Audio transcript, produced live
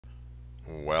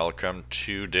Welcome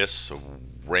to this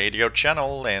radio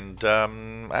channel, and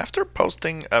after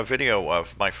posting a video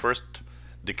of my first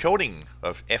decoding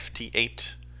of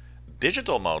FT8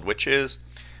 Digital mode, which is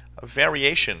a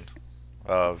variation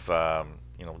of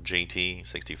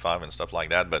JT65 and stuff like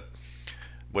that, but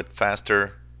with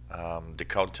faster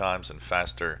decode times and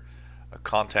faster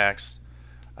contacts.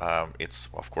 It's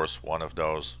of course one of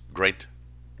those great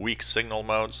weak signal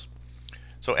modes.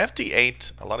 So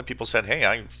FT8, a lot of people said, hey,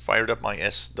 I fired up my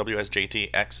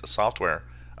WSJT X software.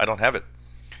 I don't have it.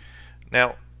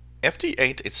 Now,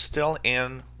 FT8 is still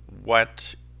in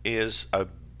what is a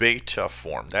beta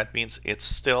form. That means it's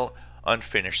still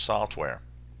unfinished software.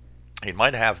 It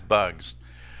might have bugs.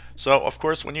 So, of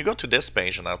course, when you go to this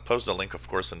page, and I'll post the link, of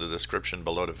course, in the description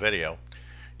below the video,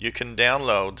 you can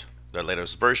download the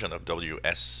latest version of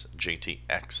WSJT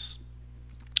X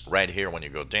right here when you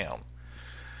go down.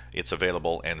 It's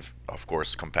available and, of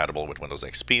course, compatible with Windows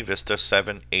XP, Vista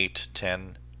 7, 8,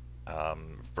 10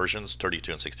 versions,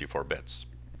 32 and 64 bits.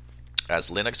 Has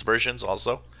Linux versions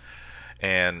also,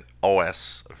 and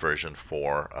OS version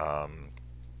for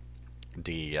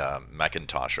the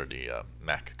Macintosh or the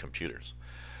Mac computers.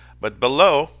 But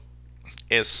below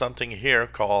is something here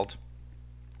called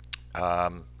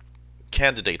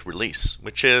candidate release,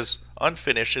 which is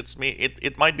unfinished.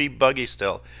 It might be buggy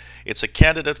still. It's a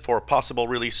candidate for a possible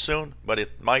release soon, but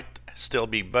it might still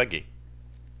be buggy.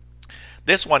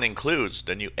 This one includes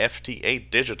the new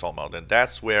FT8 Digital mode, and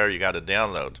that's where you got to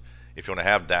download if you want to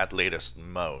have that latest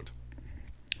mode.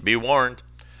 Be warned,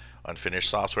 unfinished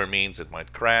software means it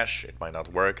might crash, it might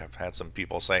not work. I've had some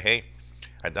people say, hey,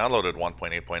 I downloaded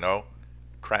 1.8.0,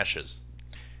 crashes.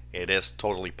 It is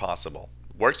totally possible.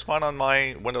 Works fine on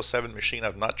my Windows 7 machine.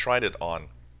 I've not tried it on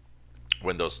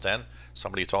Windows 10.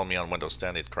 Somebody told me on Windows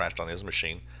 10 it crashed on his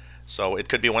machine. So it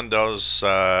could be Windows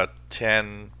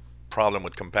 10 problem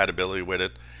with compatibility with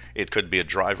it. It could be a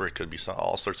driver. It could be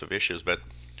all sorts of issues. But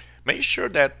make sure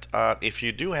that if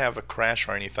you do have a crash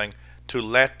or anything, to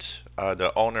let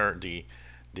the owner, the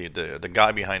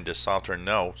guy behind this software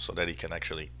know so that he can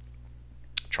actually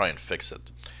try and fix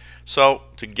it. So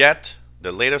to get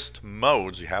the latest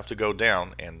modes, you have to go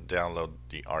down and download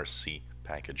the RC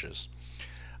packages.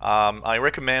 I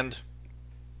recommend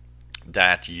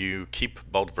that you keep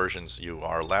both versions. You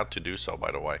are allowed to do so,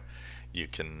 by the way. You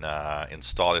can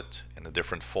install it in a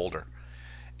different folder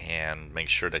and make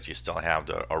sure that you still have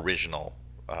the original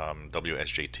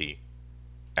WSJT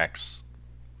X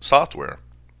software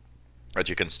that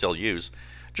you can still use,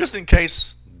 just in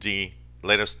case the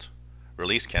latest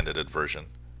release candidate version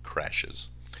crashes.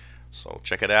 So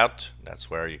check it out. That's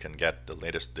where you can get the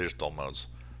latest digital modes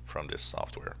from this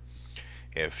software.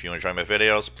 If you enjoy my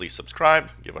videos, please subscribe,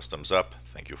 give us thumbs up.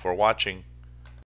 Thank you for watching.